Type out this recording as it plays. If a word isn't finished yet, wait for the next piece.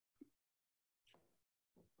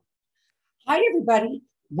Hi, everybody.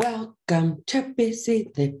 Welcome to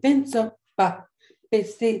Busy Living Sober.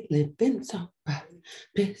 Busy Living Sober.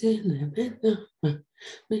 Busy Living Sober.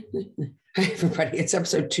 Hi, everybody. It's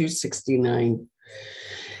episode 269.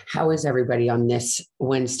 How is everybody on this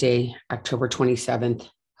Wednesday, October 27th?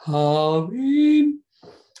 Halloween.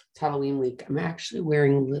 It's Halloween week. I'm actually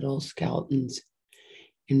wearing little skeletons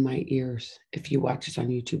in my ears. If you watch this on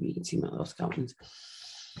YouTube, you can see my little skeletons.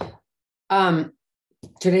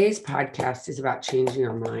 Today's podcast is about changing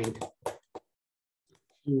your mind.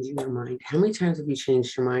 Changing your mind. How many times have you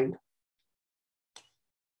changed your mind?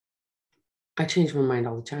 I change my mind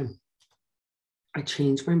all the time. I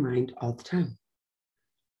change my mind all the time.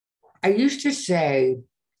 I used to say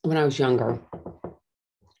when I was younger,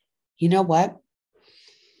 you know what?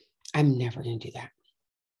 I'm never going to do that.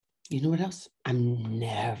 You know what else? I'm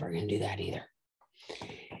never going to do that either.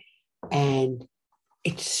 And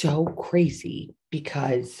it's so crazy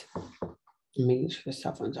because, let me make sure the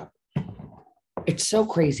cell phone's up. It's so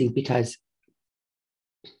crazy because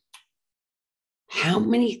how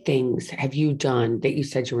many things have you done that you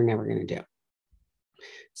said you were never going to do?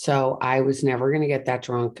 So I was never going to get that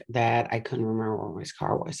drunk that I couldn't remember where my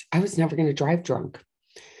car was. I was never going to drive drunk.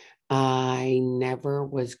 I never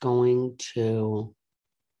was going to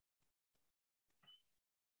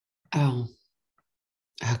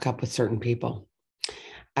hook up with certain people.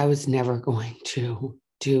 I was never going to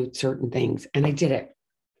do certain things. And I did it.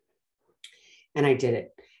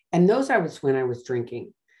 And those was when I was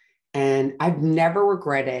drinking. And I've never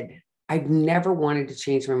regretted. I've never wanted to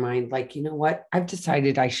change my mind. Like, you know what? I've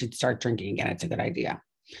decided I should start drinking again. It's a good idea.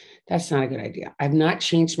 That's not a good idea. I've not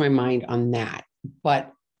changed my mind on that,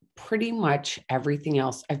 but pretty much everything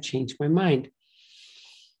else, I've changed my mind.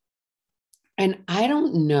 And I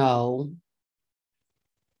don't know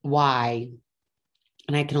why,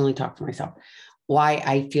 and I can only talk for myself, why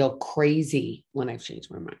I feel crazy when I've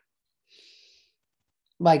changed my mind.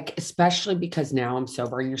 Like, especially because now I'm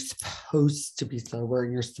sober and you're supposed to be sober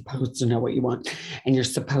and you're supposed to know what you want and you're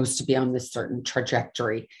supposed to be on this certain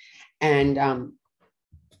trajectory. And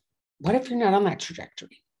what if you're not on that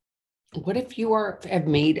trajectory? What if you have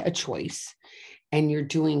made a choice and you're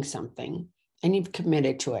doing something and you've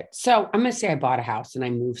committed to it? So I'm going to say I bought a house and I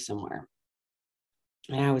moved somewhere.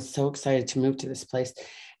 And I was so excited to move to this place.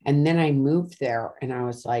 And then I moved there and I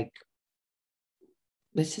was like,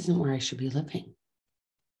 this isn't where I should be living.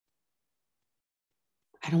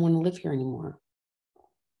 I don't want to live here anymore.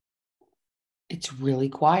 It's really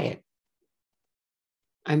quiet.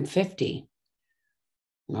 I'm 50.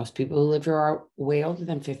 Most people who live here are way older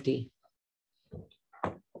than 50.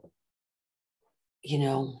 You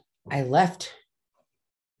know, I left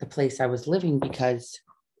the place I was living because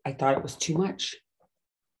I thought it was too much.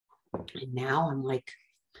 And now I'm like,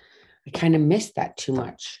 I kind of miss that too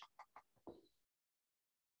much.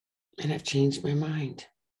 And I've changed my mind.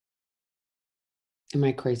 Am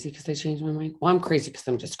I crazy because I changed my mind? Well, I'm crazy because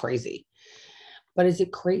I'm just crazy. But is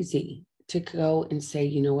it crazy to go and say,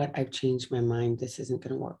 you know what? I've changed my mind. This isn't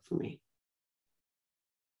going to work for me.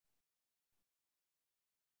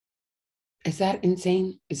 Is that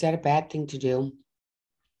insane? Is that a bad thing to do?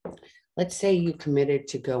 Let's say you committed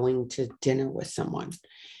to going to dinner with someone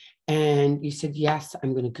and you said, yes,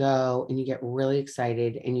 I'm going to go. And you get really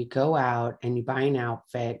excited and you go out and you buy an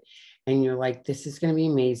outfit and you're like, this is going to be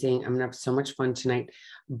amazing. I'm going to have so much fun tonight.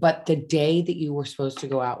 But the day that you were supposed to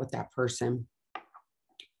go out with that person,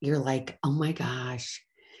 you're like, oh my gosh,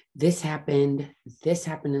 this happened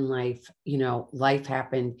in life, you know, life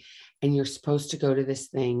happened and you're supposed to go to this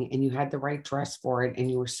thing and you had the right dress for it and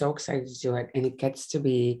you were so excited to do it. And it gets to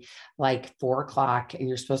be like 4:00 and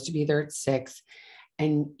you're supposed to be there at 6.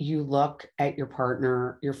 And you look at your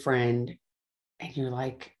partner, your friend, and you're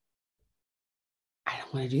like, I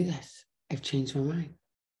don't want to do this. I've changed my mind.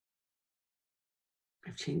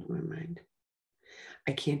 I've changed my mind.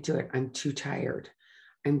 I can't do it. I'm too tired.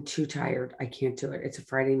 I can't do it. It's a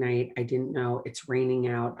Friday night. I didn't know it's raining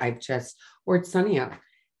out. Or it's sunny out.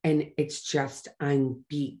 And it's just, I'm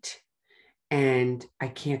beat and I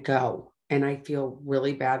can't go. And I feel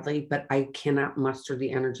really badly, but I cannot muster the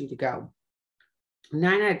energy to go.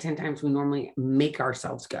 9 out of 10 times we normally make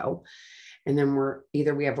ourselves go. And then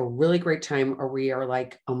we have a really great time or we are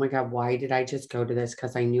like, oh my God, why did I just go to this?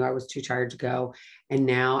 Because I knew I was too tired to go. And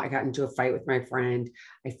now I got into a fight with my friend.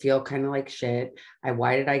 I feel kind of like shit.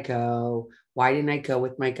 Why did I go? Why didn't I go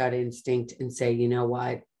with my gut instinct and say, you know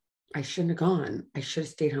what? I shouldn't have gone. I should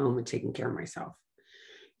have stayed home and taken care of myself.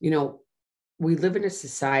 You know, we live in a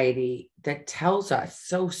society that tells us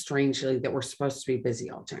so strangely that we're supposed to be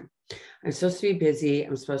busy all the time. I'm supposed to be busy.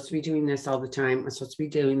 I'm supposed to be doing this all the time. I'm supposed to be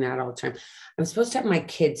doing that all the time. I'm supposed to have my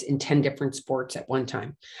kids in 10 different sports at one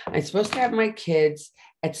time. I'm supposed to have my kids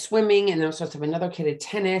at swimming, and then I'm supposed to have another kid at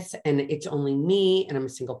tennis, and it's only me, and I'm a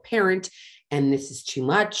single parent, and this is too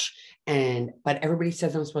much. But everybody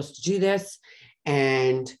says I'm supposed to do this.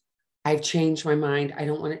 And I've changed my mind. I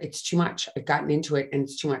don't want to, it's too much. I've gotten into it and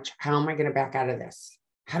it's too much. How am I going to back out of this?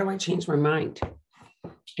 How do I change my mind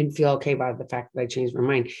and feel okay about the fact that I changed my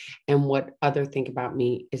mind? And what other think about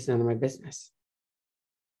me is none of my business.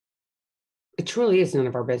 It truly is none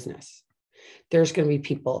of our business. There's going to be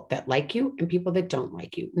people that like you and people that don't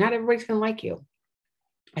like you. Not everybody's going to like you,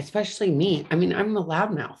 especially me. I mean, I'm a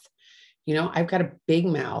loudmouth. You know, I've got a big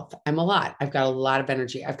mouth. I'm a lot. I've got a lot of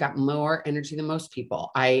energy. I've got more energy than most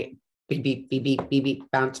people. I beep, beep, beep, beep, beep, beep,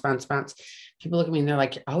 bounce, bounce, bounce. People look at me and they're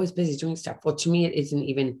like, you're always busy doing stuff. Well, to me, it isn't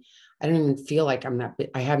even, I don't even feel like I'm that,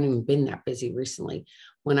 I haven't even been that busy recently.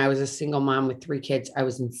 When I was a single mom with 3 kids, I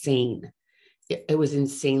was insane. It was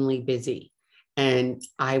insanely busy. And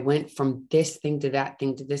I went from this thing to that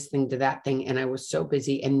thing to this thing to that thing. And I was so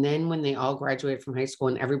busy. And then when they all graduated from high school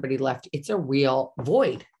and everybody left, it's a real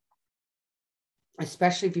void.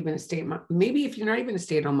 Especially if you've been a stay-at-home mom, maybe if you're not even a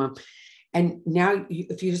stay-at-home mom, and now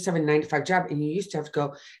if you just have a 9-to-5 job, and you used to have to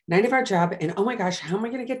go 9-to-5 job, and oh my gosh, how am I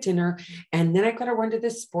going to get dinner? And then I've got to run to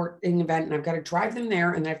this sporting event, and I've got to drive them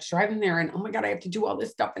there, and I have to drive them there, and oh my God, I have to do all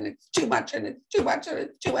this stuff, and it's too much, and it's too much, and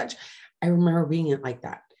it's too much. I remember being it like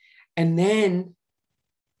that. And then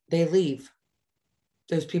they leave.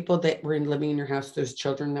 Those people that were living in your house, those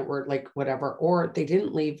children that were like whatever, or they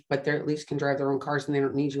didn't leave, but they at least can drive their own cars and they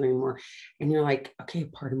don't need you anymore. And you're like, okay,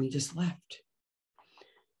 part of me just left.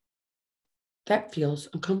 That feels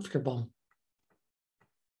uncomfortable.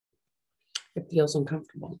 It feels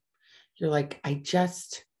uncomfortable. You're like,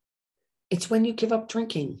 it's when you give up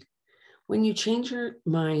drinking. When you change your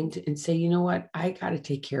mind and say, you know what, I got to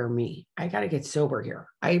take care of me. I got to get sober here.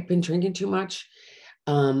 I've been drinking too much.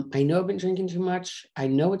 I know I've been drinking too much. I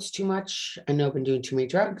know it's too much. I know I've been doing too many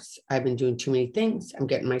drugs. I've been doing too many things. I'm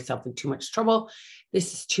getting myself in too much trouble.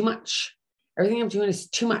 This is too much. Everything I'm doing is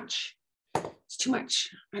too much. It's too much.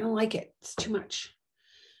 I don't like it. It's too much.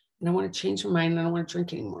 And I want to change my mind. I don't want to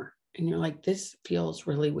drink anymore. And you're like, this feels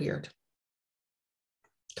really weird.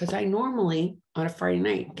 Because I normally, on a Friday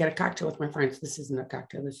night, get a cocktail with my friends. This isn't a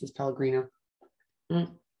cocktail. This is Pellegrino.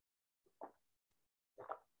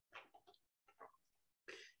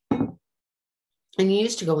 And you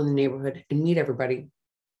used to go in the neighborhood and meet everybody.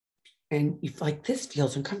 And you're like, this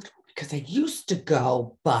feels uncomfortable because I used to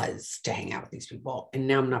go buzzed to hang out with these people. And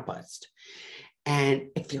now I'm not buzzed. And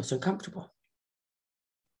it feels uncomfortable.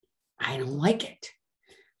 I don't like it.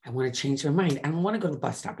 I want to change my mind. I don't want to go to the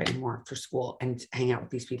bus stop anymore for school and hang out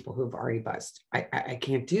with these people who've already buzzed. I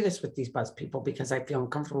can't do this with these buzz people because I feel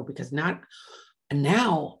uncomfortable because now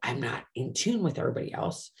I'm not in tune with everybody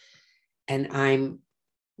else. And I'm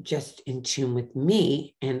just in tune with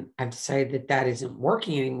me. And I've decided that isn't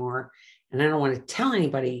working anymore. And I don't want to tell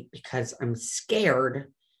anybody because I'm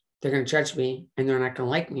scared they're going to judge me and they're not going to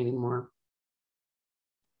like me anymore.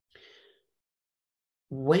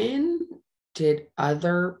 When did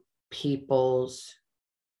other people's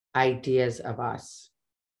ideas of us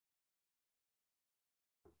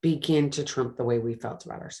begin to trump the way we felt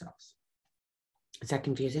about ourselves? Is that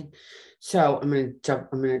confusing? So I'm going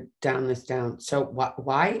to down this down. So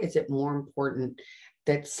why is it more important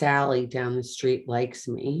that Sally down the street likes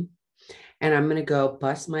me? And I'm going to go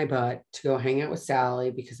bust my butt to go hang out with Sally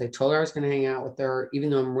because I told her I was going to hang out with her, even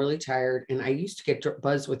though I'm really tired. And I used to get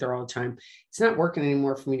buzzed with her all the time. It's not working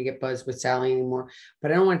anymore for me to get buzzed with Sally anymore, but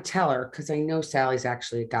I don't want to tell her because I know Sally's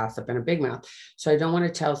actually a gossip and a big mouth. So I don't want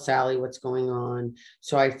to tell Sally what's going on.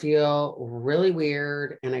 So I feel really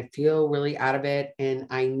weird and I feel really out of it. And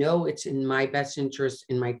I know it's in my best interest,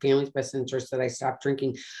 in my family's best interest that I stop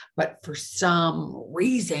drinking. But for some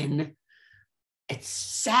reason, it's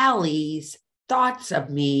Sally's thoughts of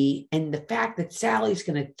me and the fact that Sally's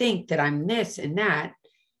going to think that I'm this and that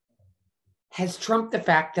has trumped the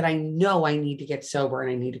fact that I know I need to get sober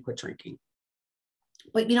and I need to quit drinking.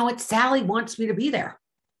 But you know what? Sally wants me to be there.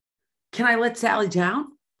 Can I let Sally down?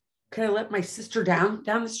 Can I let my sister down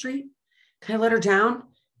the street? Can I let her down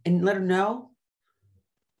and let her know?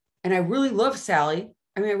 And I really love Sally.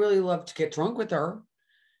 I mean, I really love to get drunk with her.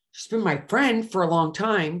 She's been my friend for a long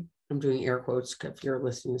time. I'm doing air quotes if you're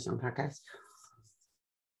listening to some podcast.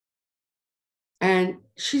 And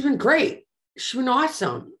she's been great. She's been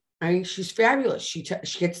awesome. I mean, she's fabulous. She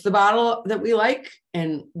gets the bottle that we like,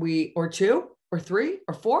 and or 2 or 3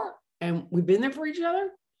 or 4, and we've been there for each other.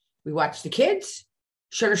 We watch the kids.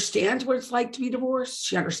 She understands what it's like to be divorced.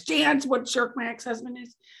 She understands what jerk my ex-husband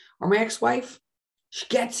is or my ex-wife. She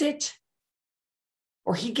gets it,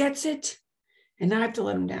 or he gets it. And now I have to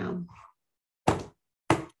let him down. I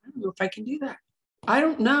don't know if I can do that. I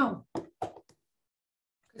don't know.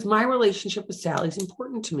 Because my relationship with Sally is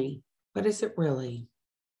important to me. But is it really?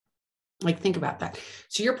 Like, think about that.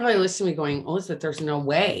 So you're probably listening to me going, Elizabeth, there's no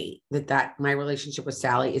way that my relationship with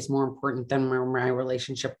Sally is more important than my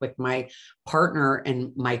relationship with my partner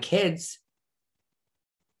and my kids.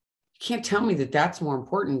 You can't tell me that that's more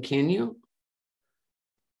important, can you?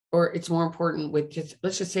 Or it's more important with just,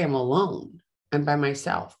 let's just say I'm alone. I'm by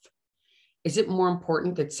myself. Is it more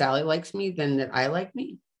important that Sally likes me than that I like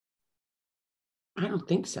me? I don't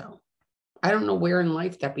think so. I don't know where in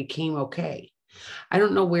life that became okay. I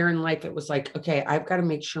don't know where in life it was like, okay, I've got to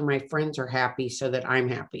make sure my friends are happy so that I'm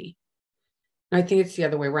happy. And I think it's the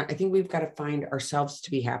other way around. I think we've got to find ourselves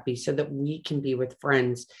to be happy so that we can be with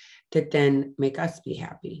friends that then make us be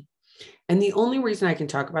happy. And the only reason I can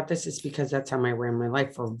talk about this is because that's how I ran my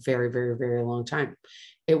life for a very, very, very long time.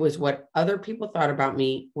 It was what other people thought about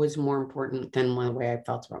me was more important than the way I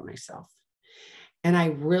felt about myself. And I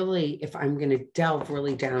really, if I'm going to delve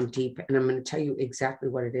really down deep, and I'm going to tell you exactly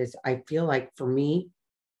what it is, I feel like for me,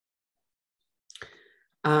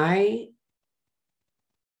 I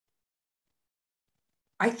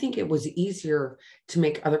think it was easier to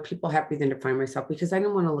make other people happy than to find myself, because I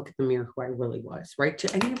didn't want to look at the mirror who I really was, right? Do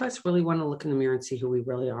any of us really want to look in the mirror and see who we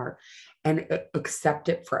really are and accept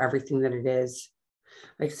it for everything that it is?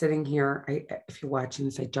 Like sitting here, if you're watching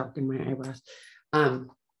this, I darken my eyebrows.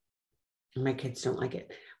 My kids don't like it,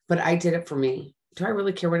 but I did it for me. Do I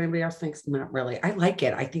really care what anybody else thinks? Not really. I like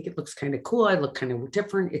it. I think it looks kind of cool. I look kind of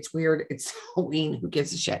different. It's weird. It's Halloween. Who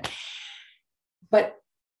gives a shit? But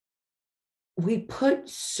we put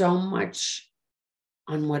so much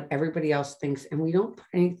on what everybody else thinks, and we don't put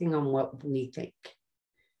anything on what we think.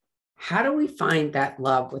 How do we find that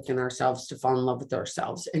love within ourselves to fall in love with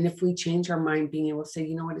ourselves? And if we change our mind, being able to say,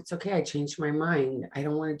 you know what, it's okay. I changed my mind. I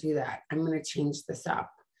don't want to do that. I'm going to change this up.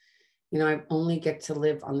 You know, I only get to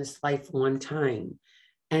live on this life one time,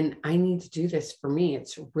 and I need to do this for me.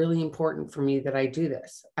 It's really important for me that I do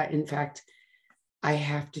this. In fact, I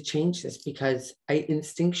have to change this because I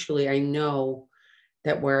instinctually, I know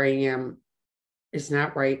that where I am is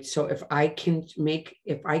not right. So if I can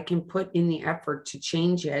put in the effort to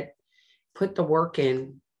change it, put the work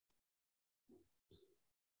in,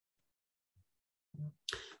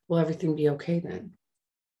 will everything be okay then?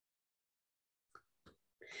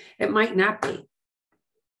 It might not be.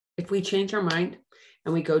 If we change our mind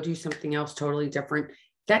and we go do something else totally different,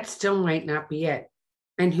 that still might not be it.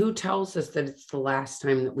 And who tells us that it's the last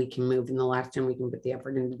time that we can move and the last time we can put the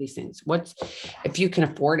effort into these things? If you can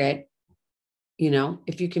afford it, you know,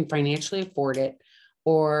 if you can financially afford it,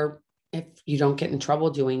 or if you don't get in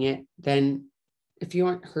trouble doing it, then if you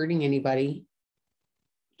aren't hurting anybody,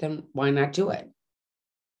 then why not do it?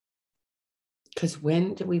 Because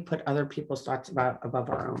when do we put other people's thoughts above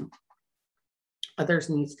our own? Others'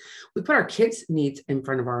 needs. We put our kids' needs in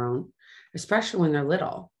front of our own, especially when they're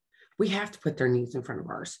little. We have to put their needs in front of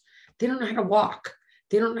ours. They don't know how to walk.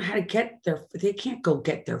 They don't know how to they can't go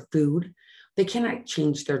get their food. They cannot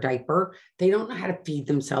change their diaper. They don't know how to feed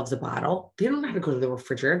themselves a bottle. They don't know how to go to the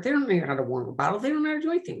refrigerator. They don't know how to warm a bottle. They don't know how to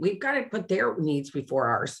do anything. We've got to put their needs before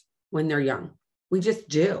ours when they're young. We just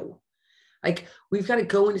do. Like, we've got to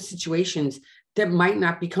go into situations that might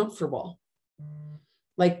not be comfortable.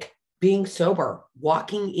 Like being sober,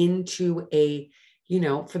 walking into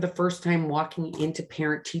for the first time, walking into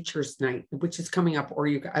parent teachers night, which is coming up, or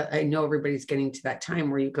I know everybody's getting to that time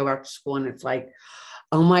where you go back to school and it's like,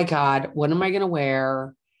 oh my God, what am I going to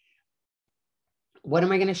wear? What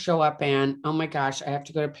am I going to show up in? Oh my gosh, I have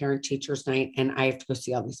to go to parent teachers night and I have to go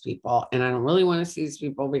see all these people. And I don't really want to see these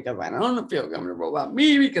people because I don't feel comfortable about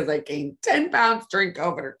me because I gained 10 pounds during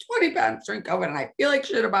COVID or 20 pounds during COVID. And I feel like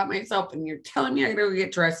shit about myself. And you're telling me I got to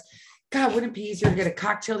get dressed. God, wouldn't it be easier to get a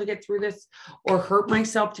cocktail to get through this or hurt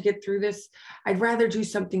myself to get through this? I'd rather do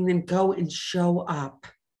something than go and show up.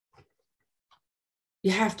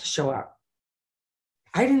 You have to show up.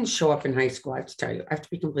 I didn't show up in high school, I have to tell you. I have to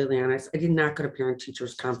be completely honest. I did not go to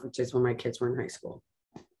parent-teachers conferences when my kids were in high school.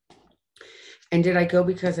 And did I go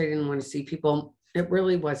because I didn't want to see people? It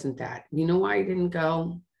really wasn't that. You know why I didn't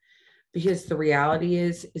go? Because the reality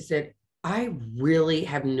is that I really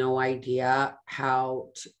have no idea how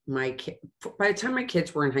by the time my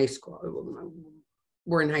kids were in high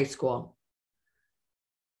school,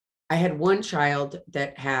 I had one child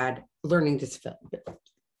that had learning disability.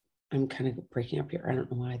 I'm kind of breaking up here. I don't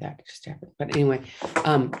know why that just happened. But anyway,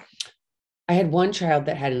 I had one child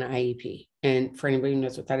that had an IEP. And for anybody who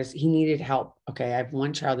knows what that is, he needed help. Okay. I have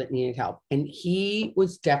one child that needed help. And he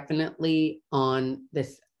was definitely on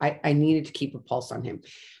this. I needed to keep a pulse on him.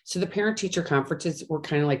 So the parent teacher conferences were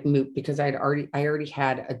kind of like moot because I already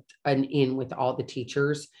had an in with all the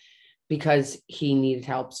teachers because he needed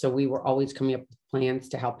help. So we were always coming up with plans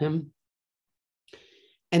to help him.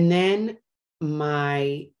 And then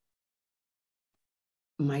my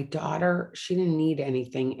daughter, she didn't need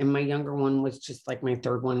anything. And my younger one was just like my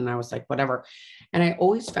third one. And I was like, whatever. And I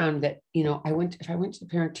always found that, if I went to the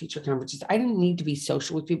parent teacher conferences, I didn't need to be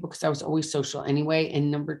social with people because I was always social anyway.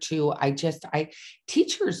 And number two,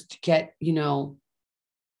 teachers get,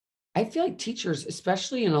 I feel like teachers,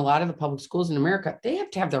 especially in a lot of the public schools in America, they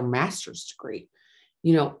have to have their master's degree.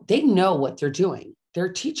 They know what they're doing.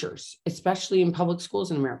 They're teachers, especially in public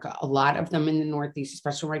schools in America. A lot of them in the Northeast,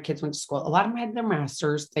 especially where my kids went to school, a lot of them had their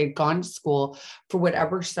masters. They'd gone to school for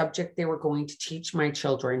whatever subject they were going to teach my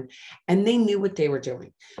children, and they knew what they were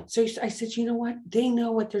doing. So I said, you know what? They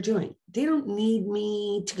know what they're doing. They don't need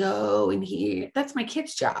me to go and hear. That's my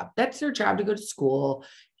kids' job. That's their job to go to school.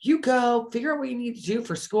 You go figure out what you need to do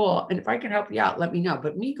for school. And if I can help you out, let me know.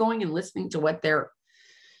 But me going and listening to what they're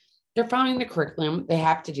following the curriculum. They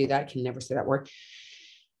have to do that. I can never say that word.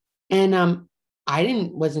 And I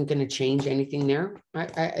wasn't going to change anything there. My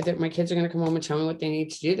kids are going to come home and tell me what they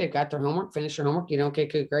need to do. They've got their homework, finish your homework. You don't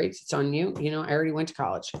get good grades, it's on you. I already went to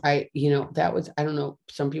college. I don't know.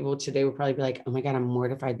 Some people today would probably be like, oh my God, I'm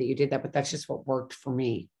mortified that you did that. But that's just what worked for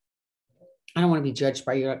me. I don't want to be judged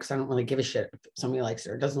by you because I don't really give a shit if somebody likes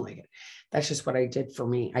it or doesn't like it. That's just what I did for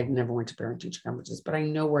me. I never went to parent teacher conferences, but I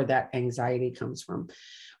know where that anxiety comes from,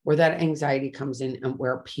 where that anxiety comes in and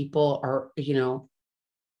where people are,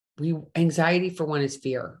 anxiety for one is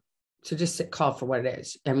fear. So just call for what it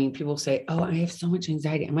is. I mean, people say, oh, I have so much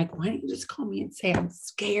anxiety. I'm like, why don't you just call me and say I'm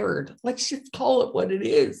scared? Let's just call it what it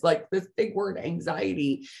is. Like this big word,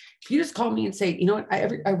 anxiety. If you just call me and say, you know what,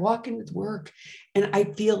 I walk into work and I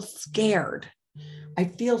feel scared. I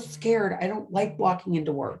feel scared. I don't like walking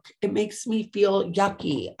into work. It makes me feel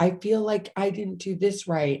yucky. I feel like I didn't do this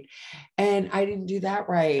right. And I didn't do that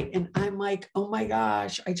right. And I'm like, oh my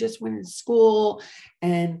gosh, I just went to school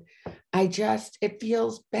and it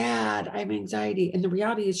feels bad. I have anxiety. And the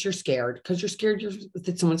reality is you're scared because you're scared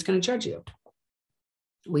that someone's going to judge you.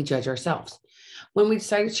 We judge ourselves. When we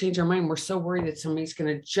decide to change our mind, we're so worried that somebody's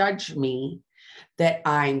going to judge me that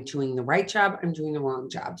I'm doing the right job, I'm doing the wrong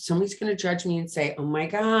job. Somebody's going to judge me and say, oh my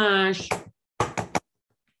gosh,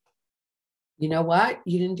 you know what?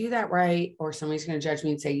 You didn't do that right. Or somebody's going to judge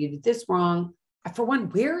me and say, you did this wrong. For one,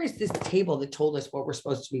 where is this table that told us what we're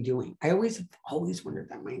supposed to be doing? I always wondered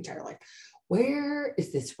that my entire life. Where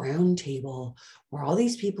is this round table where all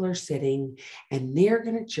these people are sitting and they're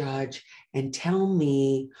going to judge and tell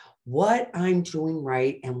me what I'm doing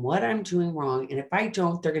right and what I'm doing wrong. And if I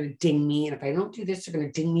don't, they're going to ding me. And if I don't do this, they're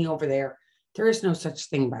going to ding me over there. There is no such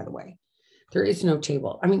thing, by the way. There is no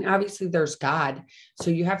table. I mean, obviously there's God.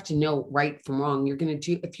 So you have to know right from wrong. You're going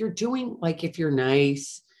to do, if you're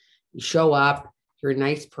nice, you show up, you're a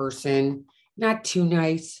nice person, not too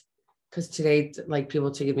nice. Because today, like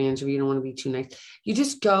people take advantage of you. You don't want to be too nice. You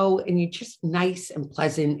just go and you're just nice and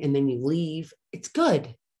pleasant and then you leave. It's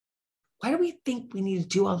good. Why do we think we need to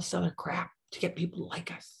do all this other crap to get people to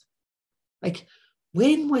like us? Like,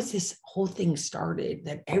 when was this whole thing started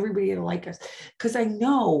that everybody had to like us? Because I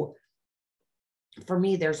know for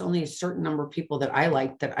me, there's only a certain number of people that I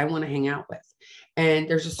like that I want to hang out with. And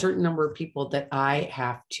there's a certain number of people that I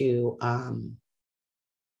have to,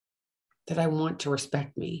 that I want to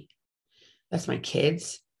respect me. That's my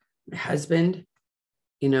kids, my husband,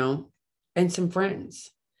 and some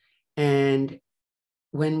friends. And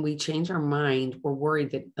when we change our mind, we're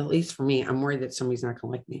worried that, at least for me, I'm worried that somebody's not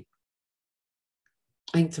going to like me.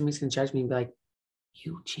 I think somebody's going to judge me and be like,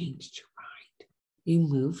 you changed your mind. You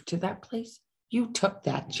moved to that place. You took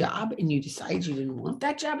that job and you decided you didn't want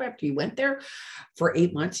that job after you went there for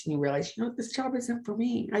 8 months and you realized, this job isn't for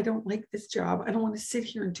me. I don't like this job. I don't want to sit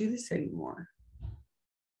here and do this anymore.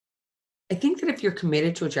 I think that if you're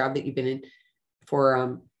committed to a job that you've been in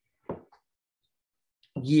for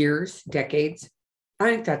years, decades, I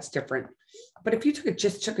think that's different. But if you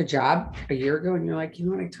just took a job a year ago and you're like,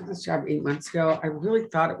 I took this job 8 months ago. I really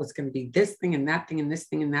thought it was going to be this thing and that thing and this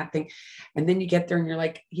thing and that thing. And then you get there and you're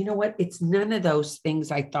like, you know what? It's none of those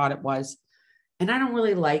things I thought it was. And I don't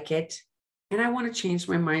really like it. And I want to change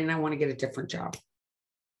my mind and I want to get a different job.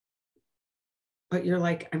 But you're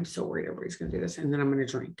like, I'm so worried everybody's going to do this. And then I'm going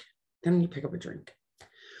to drink. Then you pick up a drink.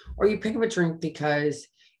 Or you pick up a drink because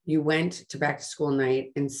you went to back to school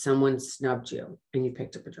night and someone snubbed you and you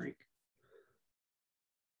picked up a drink.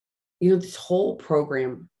 this whole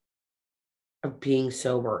program of being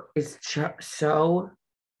sober is so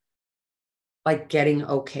like getting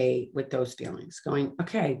okay with those feelings, going,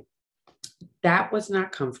 okay, that was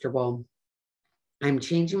not comfortable. I'm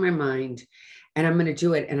changing my mind and I'm going to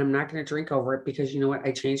do it. And I'm not going to drink over it because you know what?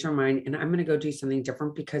 I changed my mind and I'm going to go do something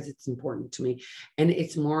different because it's important to me. And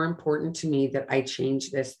it's more important to me that I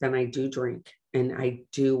change this than I do drink. And I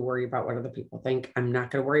do worry about what other people think. I'm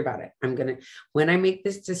not going to worry about it. When I make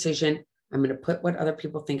this decision, I'm going to put what other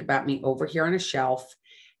people think about me over here on a shelf.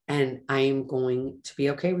 And I am going to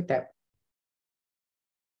be okay with that.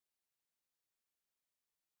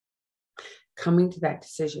 Coming to that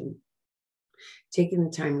decision, taking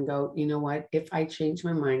the time and go, you know what, if I changed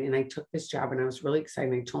my mind and I took this job and I was really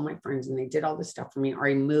excited, and I told my friends and they did all this stuff for me, or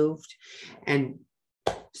I moved and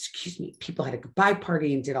people had a goodbye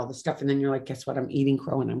party and did all this stuff. And then you're like, guess what? I'm eating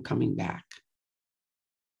crow and I'm coming back.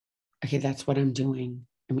 Okay, that's what I'm doing.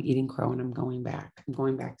 I'm eating crow and I'm going back. I'm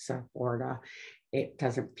going back to South Florida. It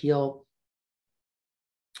doesn't feel,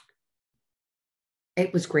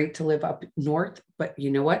 it was great to live up north, but you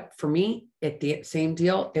know what? For me, at the same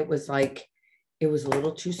deal, it was like, it was a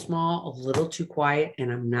little too small, a little too quiet, and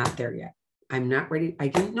I'm not there yet. I'm not ready. I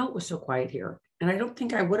didn't know it was so quiet here. And I don't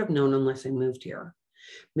think I would have known unless I moved here.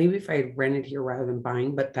 Maybe if I had rented here rather than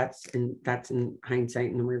buying, but that's in hindsight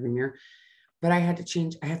in the rearview mirror. But I have to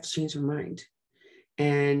change my mind.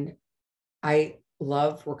 And I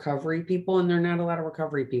love recovery people, and there are not a lot of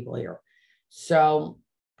recovery people here. So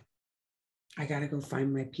I got to go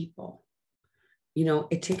find my people.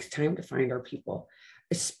 It takes time to find our people,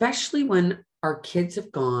 especially when our kids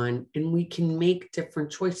have gone and we can make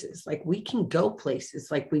different choices. Like we can go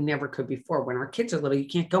places like we never could before. When our kids are little, you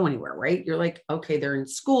can't go anywhere, right? You're like, okay, they're in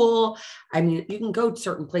school. I mean, you can go to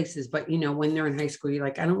certain places, but when they're in high school, you're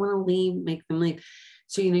like, I don't want to leave, make them leave.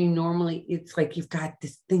 So, normally it's like, you've got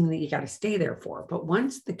this thing that you got to stay there for. But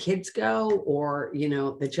once the kids go, or,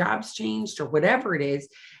 the job's changed or whatever it is,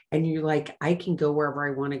 and you're like, I can go wherever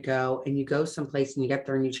I want to go. And you go someplace and you get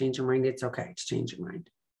there and you change your mind. It's okay to change your mind.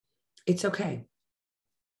 It's okay.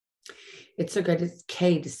 It's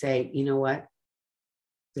okay to say, you know what?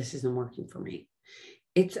 This isn't working for me.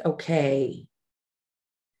 It's okay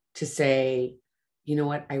to say, you know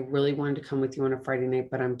what? I really wanted to come with you on a Friday night,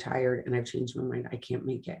 but I'm tired and I've changed my mind. I can't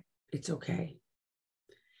make it. It's okay.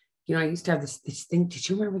 I used to have this thing. Did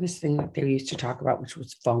you remember this thing that they used to talk about, which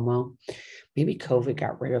was FOMO? Maybe COVID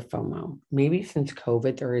got rid of FOMO. Maybe since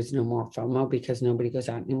COVID, there is no more FOMO because nobody goes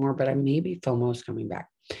out anymore, but maybe FOMO is coming back.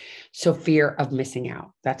 So fear of missing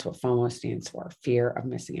out. That's what FOMO stands for, fear of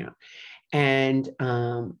missing out. And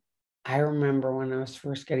I remember when I was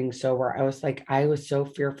first getting sober, I was so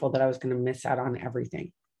fearful that I was going to miss out on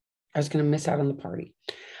everything. I was going to miss out on the party.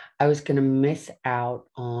 I was going to miss out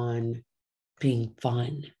on being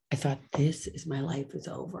fun. I thought, my life is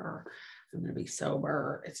over. I'm going to be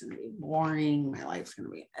sober. It's going to be boring. My life's going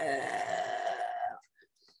to be,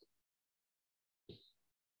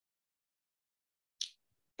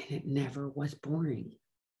 And it never was boring.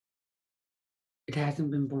 It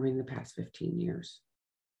hasn't been boring the past 15 years.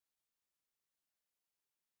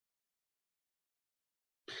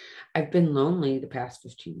 I've been lonely the past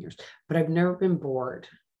 15 years, but I've never been bored.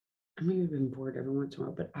 I mean, I've been bored every once in a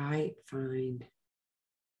while, but I find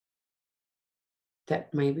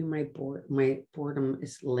that maybe my boredom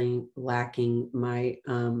is lacking.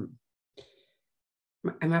 I'm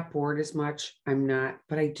not bored as much.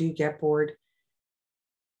 But I do get bored.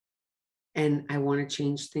 And I want to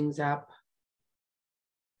change things up.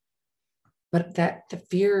 But the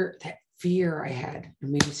fear I had,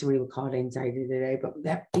 and maybe somebody would call it anxiety today, but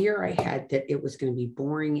that fear I had that it was going to be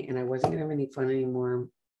boring and I wasn't going to have any fun anymore,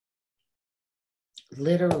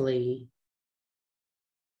 literally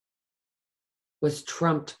was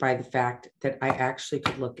trumped by the fact that I actually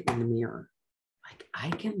could look in the mirror. Like I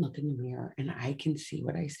can look in the mirror and I can see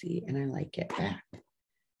what I see and I like it back.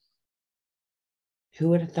 Who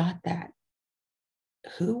would have thought that?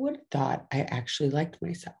 Who would have thought I actually liked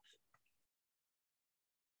myself?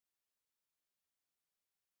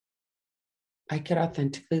 I could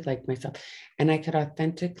authentically like myself and I could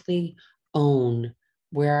authentically own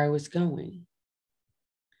where I was going.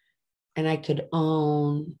 And I could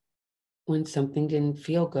own when something didn't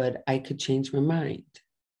feel good, I could change my mind.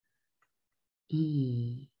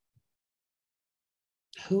 Who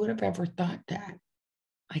would have ever thought that?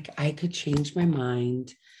 Like I could change my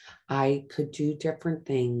mind. I could do different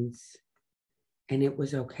things and it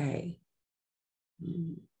was okay.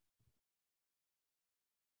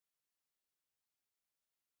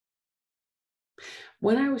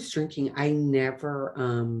 When I was drinking, I never,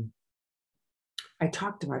 I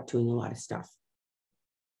talked about doing a lot of stuff.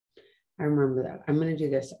 I remember that. I'm going to do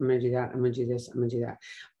this. I'm going to do that. I'm going to do this. I'm going to do that.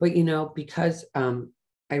 But, because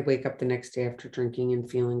I wake up the next day after drinking and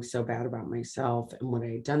feeling so bad about myself and what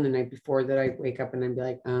I had done the night before, that I wake up and I'd be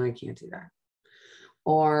like, oh, I can't do that.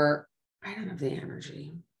 Or I don't have the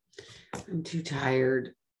energy. I'm too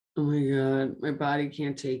tired. Oh my God, my body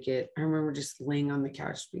can't take it. I remember just laying on the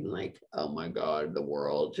couch being like, oh my God, the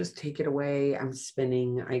world, just take it away. I'm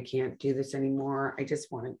spinning. I can't do this anymore. I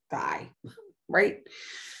just want to die. Right.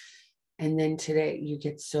 And then today you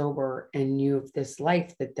get sober and you have this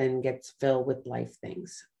life that then gets filled with life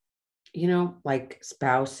things, like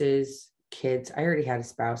spouses, kids. I already had a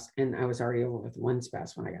spouse and I was already over with one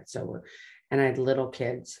spouse when I got sober, and I had little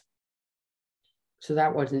kids. So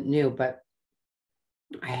that wasn't new, but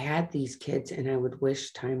I had these kids and I would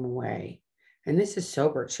wish time away. And this is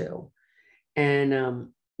sober too.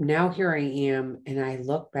 And now here I am, and I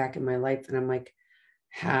look back at my life and I'm like,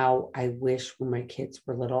 how I wish when my kids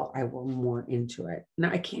were little, I were more into it.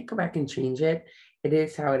 Now I can't go back and change it. It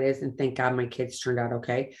is how it is. And thank God my kids turned out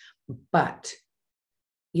okay. But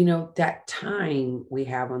that time we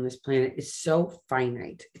have on this planet is so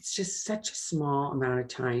finite. It's just such a small amount of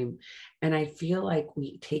time. And I feel like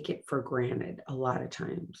we take it for granted a lot of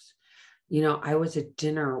times. I was at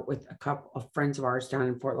dinner with a couple of friends of ours down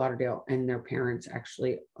in Fort Lauderdale and their parents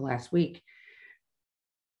actually last week.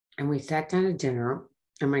 And we sat down at dinner,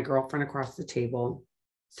 and my girlfriend across the table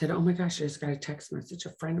said, oh my gosh, I just got a text message.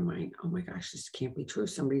 A friend of mine, oh my gosh, this can't be true.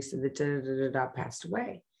 Somebody said that da passed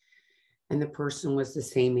away. And the person was the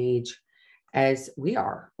same age as we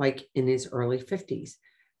are, like in his early 50s.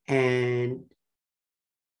 And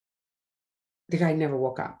the guy never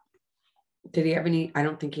woke up. Did he have any? I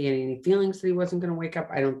don't think he had any feelings that he wasn't going to wake up.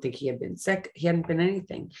 I don't think he had been sick. He hadn't been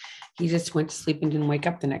anything. He just went to sleep and didn't wake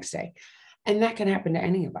up the next day. And that can happen to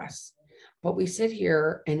any of us. But we sit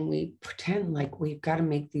here and we pretend like we've got to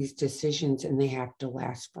make these decisions and they have to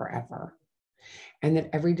last forever. And that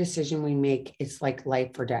every decision we make is like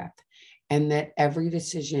life or death. And that every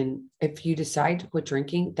decision, if you decide to quit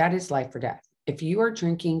drinking, that is life or death. If you are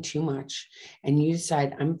drinking too much and you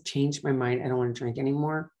decide, I'm changed my mind, I don't want to drink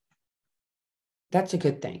anymore, that's a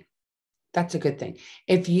good thing. That's a good thing.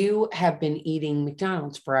 If you have been eating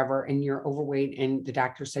McDonald's forever and you're overweight and the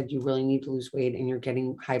doctor said you really need to lose weight and you're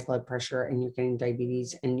getting high blood pressure and you're getting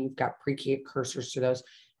diabetes and you've got precursors to those,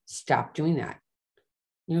 stop doing that.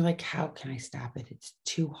 You're like, how can I stop it? It's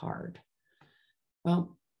too hard.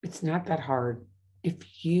 Well, it's not that hard.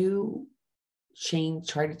 If you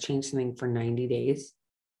try to change something for 90 days,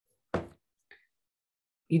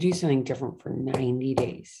 you do something different for 90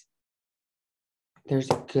 days, there's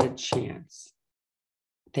a good chance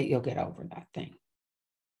that you'll get over that thing.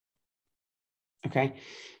 Okay.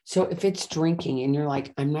 So if it's drinking and you're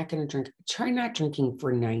like, I'm not going to drink, try not drinking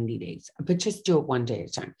for 90 days, but just do it one day at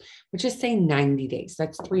a time. But just say 90 days.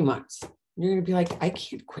 That's 3 months. You're going to be like, I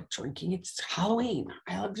can't quit drinking. It's Halloween.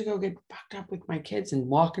 I love to go get fucked up with my kids and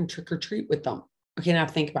walk and trick or treat with them. Okay. Now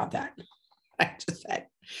think about that. I just said,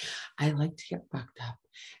 I like to get fucked up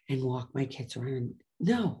and walk my kids around.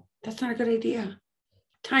 No, that's not a good idea.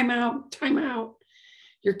 Time out. Time out.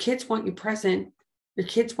 Your kids want you present. Your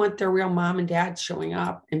kids want their real mom and dad showing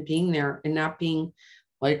up and being there and not being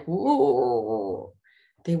like, whoa.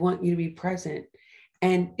 They want you to be present.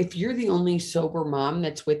 And if you're the only sober mom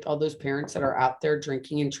that's with all those parents that are out there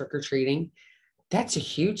drinking and trick-or-treating, that's a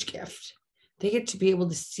huge gift. They get to be able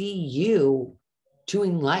to see you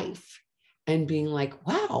doing life and being like,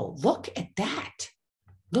 wow, look at that.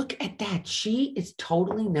 Look at that. She is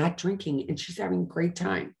totally not drinking and she's having a great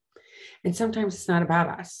time. And sometimes it's not about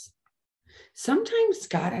us. Sometimes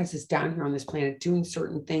God has us down here on this planet doing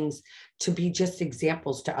certain things to be just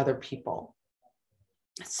examples to other people.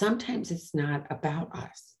 Sometimes it's not about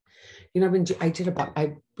us. I'm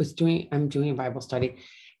doing a Bible study,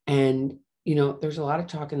 and there's a lot of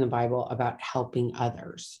talk in the Bible about helping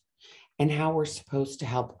others and how we're supposed to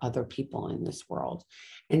help other people in this world.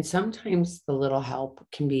 And sometimes the little help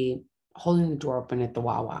can be holding the door open at the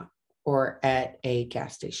Wawa or at a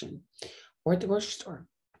gas station or at the grocery store.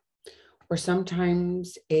 Or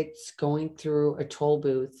sometimes it's going through a toll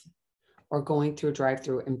booth or going through a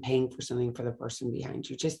drive-through and paying for something for the person behind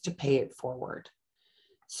you just to pay it forward.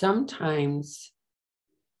 Sometimes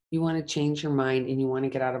you want to change your mind and you want to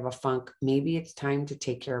get out of a funk. Maybe it's time to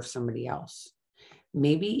take care of somebody else.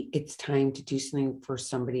 Maybe it's time to do something for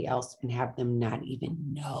somebody else and have them not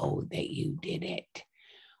even know that you did it.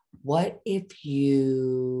 What if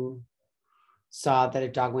you saw that a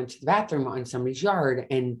dog went to the bathroom on somebody's yard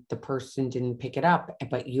and the person didn't pick it up,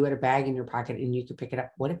 but you had a bag in your pocket and you could pick it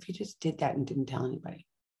up? What if you just did that and didn't tell anybody?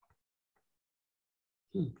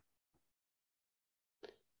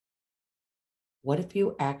 What if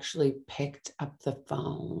you actually picked up the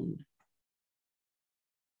phone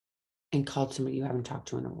and called somebody you haven't talked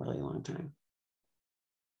to in a really long time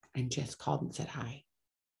and just called and said, hi,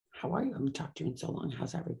 how are you? I haven't talked to you in so long.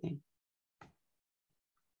 How's everything?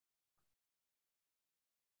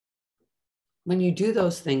 When you do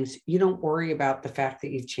those things, you don't worry about the fact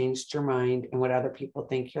that you've changed your mind and what other people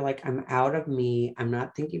think. You're like, I'm out of me. I'm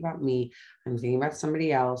not thinking about me. I'm thinking about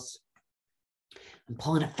somebody else. I'm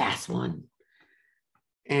pulling a fast one.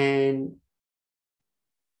 And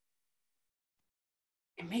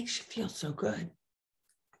it makes you feel so good.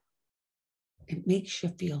 It makes you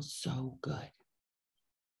feel so good.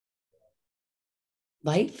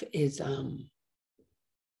 Life isn't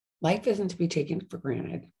to be taken for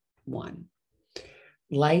granted. One,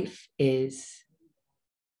 life is,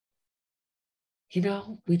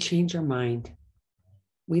 we change our mind.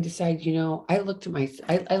 We decide, I look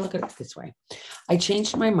at it this way. I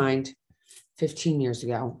changed my mind 15 years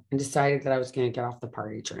ago and decided that I was going to get off the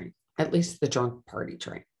party train, at least the drunk party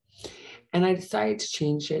train. And I decided to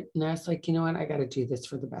change it. And I was like, you know what? I got to do this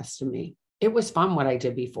for the best of me. It was fun what I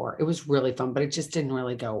did before. It was really fun, but it just didn't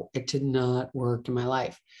really go. It did not work in my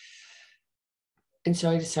life. And so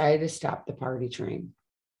I decided to stop the party train.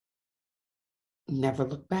 Never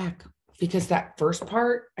look back. Because that first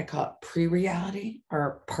part, I call it pre-reality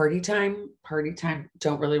or party time.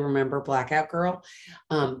 Don't really remember Blackout Girl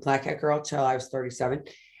till I was 37.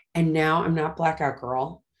 And now I'm not Blackout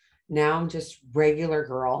Girl. Now I'm just regular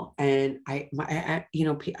girl. And I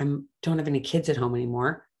don't have any kids at home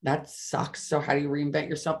anymore. That sucks. So how do you reinvent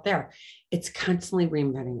yourself there? It's constantly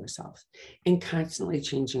reinventing yourself and constantly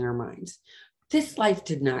changing our minds. This life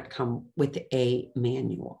did not come with a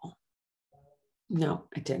manual. No,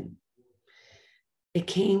 it didn't. It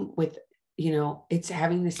came with, it's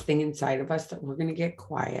having this thing inside of us that we're going to get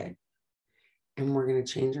quiet and we're going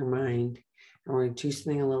to change our mind and we're going to do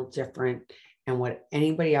something a little different. And what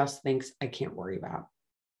anybody else thinks, I can't worry about.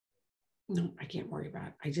 No, I can't worry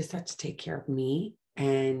about. I just have to take care of me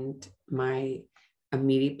and my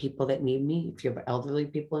immediate people that need me. If you have elderly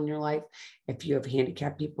people in your life, if you have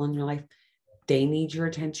handicapped people in your life, they need your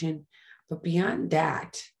attention. But beyond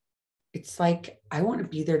that, it's like, I want to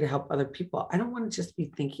be there to help other people. I don't want to just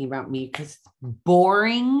be thinking about me because it's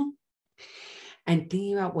boring and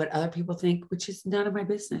thinking about what other people think, which is none of my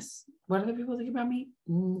business. What other people think about me?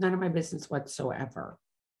 None of my business whatsoever.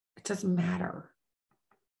 It doesn't matter.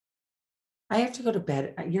 I have to go to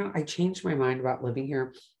bed. I changed my mind about living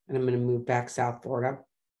here and I'm going to move back South Florida.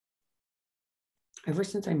 Ever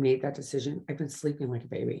since I made that decision, I've been sleeping like a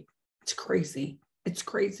baby. It's crazy. It's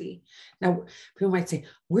crazy. Now, people might say,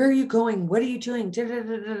 where are you going? What are you doing?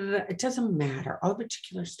 It doesn't matter. All the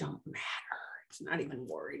particulars don't matter. It's not even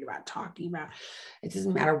worried about talking about. It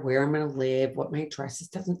doesn't matter where I'm going to live, what my address is.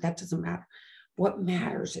 That doesn't matter. What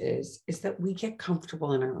matters is that we get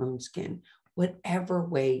comfortable in our own skin, whatever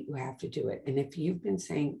way you have to do it. And if you've been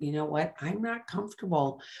saying, you know what, I'm not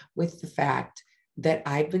comfortable with the fact that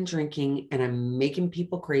I've been drinking and I'm making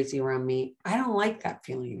people crazy around me, I don't like that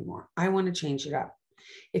feeling anymore. I want to change it up.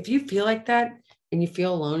 If you feel like that and you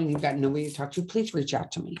feel alone and you've got nobody to talk to, please reach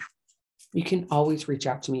out to me. You can always reach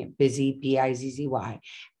out to me at Bizzy, Bizzy,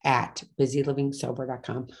 at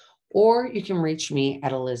BizzyLivingSober.com, or you can reach me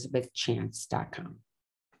at ElizabethChance.com.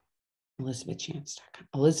 ElizabethChance.com.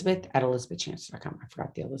 Elizabeth at ElizabethChance.com. I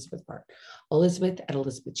forgot the Elizabeth part. Elizabeth at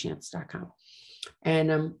ElizabethChance.com.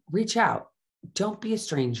 And reach out. Don't be a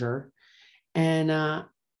stranger. And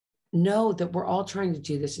know that we're all trying to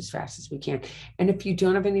do this as fast as we can. And if you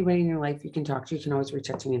don't have anybody in your life you can talk to, you can always reach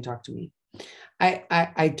out to me and talk to me.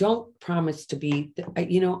 I don't promise to be,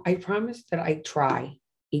 I promise that I try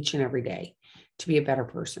each and every day to be a better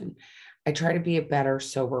person. I try to be a better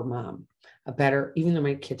sober mom, even though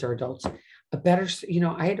my kids are adults, a better,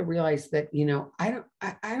 I had to realize that, I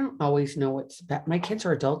don't always know what's best. My kids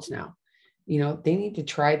are adults now. They need to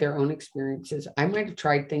try their own experiences. I might have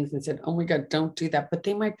tried things and said, oh my God, don't do that. But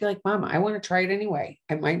they might be like, Mama, I want to try it anyway.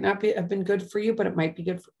 It might not have been good for you, but it might be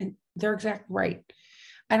good and they're exactly right.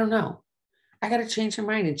 I don't know. I got to change their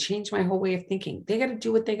mind and change my whole way of thinking. They got to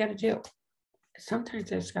do what they got to do.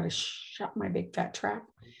 Sometimes I just got to shut my big fat trap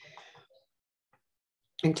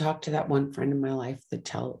and talk to that one friend in my life that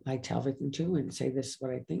I tell everything to and say, this is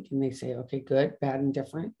what I think. And they say, okay, good, bad, and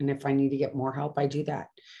different. And if I need to get more help, I do that.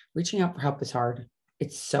 Reaching out for help is hard.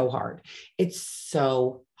 It's so hard. It's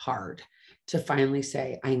so hard to finally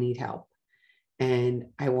say, I need help and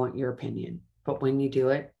I want your opinion. But when you do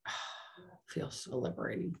it, it feels so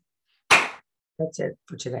liberating. That's it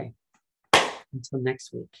for today. Until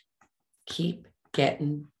next week, keep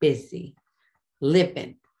getting busy,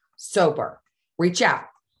 living sober. Reach out,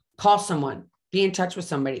 call someone, Be in touch with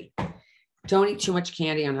somebody. Don't eat too much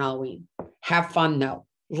candy on Halloween. Have fun though.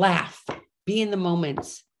 Laugh. Be in the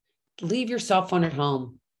moments. Leave your cell phone at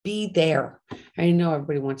home. Be there. I know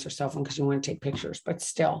everybody wants their cell phone because you want to take pictures, but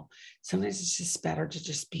still, sometimes it's just better to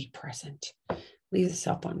just be present. Leave the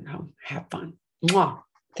cell phone at home. Have fun. Mwah.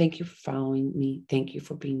 Thank you for following me. Thank you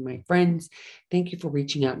for being my friends. Thank you for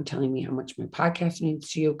reaching out and telling me how much my podcast means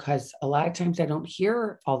to you, because a lot of times I don't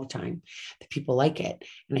hear all the time that people like it,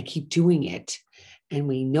 and I keep doing it. And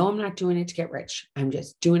we know I'm not doing it to get rich. I'm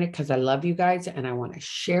just doing it because I love you guys, and I want to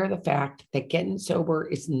share the fact that getting sober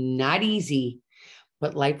is not easy,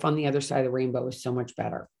 but life on the other side of the rainbow is so much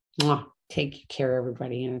better. Mwah. Take care,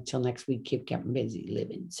 everybody. And until next week, keep getting busy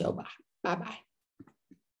living sober. Bye-bye.